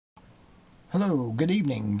Hello, good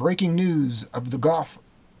evening. Breaking news of the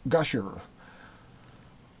Gusher.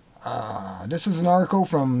 This is an article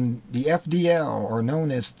from the FDL, or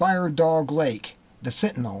known as Fire Dog Lake, the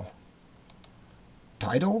Sentinel.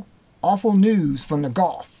 Title: Awful News from the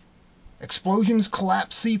Gulf. Explosions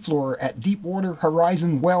collapse seafloor at Deepwater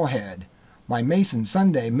Horizon wellhead. By Mason,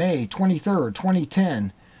 Sunday, May 23,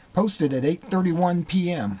 2010. Posted at 8:31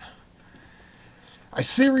 p.m. A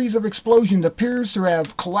series of explosions appears to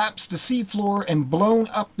have collapsed the seafloor and blown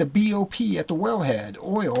up the BOP at the wellhead.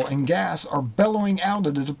 Oil and gas are bellowing out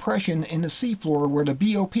of the depression in the seafloor where the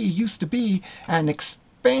BOP used to be at an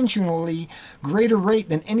exponentially greater rate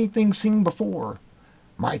than anything seen before.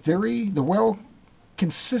 My theory: the well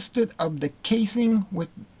consisted of the casing with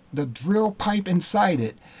the drill pipe inside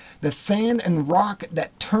it, the sand and rock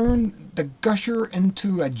that turned the gusher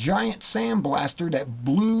into a giant sandblaster that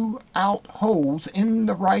blew out holes in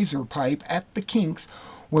the riser pipe at the kinks,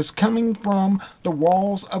 was coming from the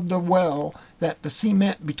walls of the well that the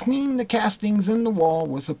cement between the castings and the wall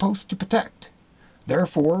was supposed to protect.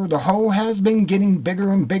 Therefore, the hole has been getting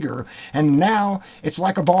bigger and bigger, and now it's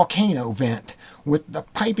like a volcano vent, with the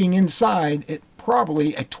piping inside it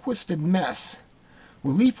probably a twisted mess.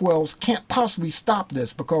 Relief wells can't possibly stop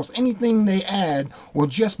this because anything they add will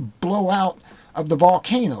just blow out of the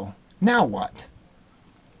volcano. Now what?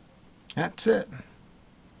 That's it.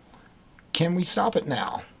 Can we stop it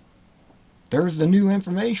now? There's the new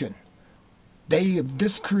information. They have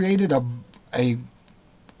just created a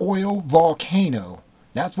oil volcano.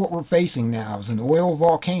 That's what we're facing now, is an oil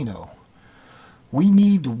volcano. We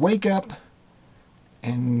need to wake up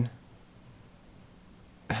and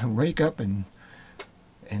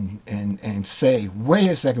say, wait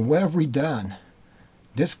a second, what have we done?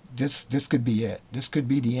 This could be it. This could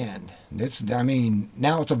be the end.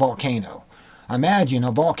 Now it's a volcano. Imagine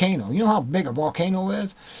a volcano. You know how big a volcano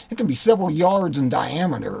is? It can be several yards in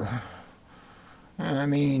diameter.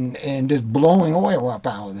 And just blowing oil up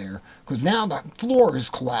out of there. Because now the floor is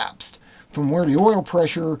collapsed from where the oil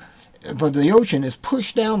pressure for the ocean is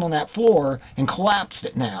pushed down on that floor and collapsed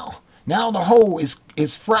it now. Now the hole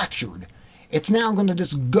is fractured. It's now going to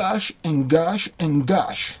just gush and gush and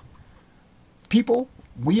gush. People,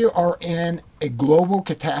 we are in a global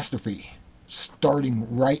catastrophe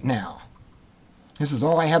starting right now. This is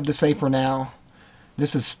all I have to say for now.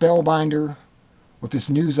 This is Spellbinder with this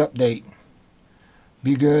news update.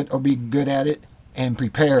 Be good or be good at it, and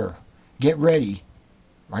prepare. Get ready.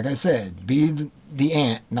 Like I said, be the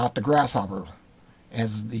ant, not the grasshopper,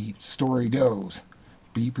 as the story goes.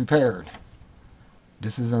 Be prepared.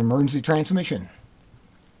 This is an emergency transmission.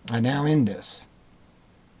 I now end this.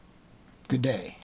 Good day.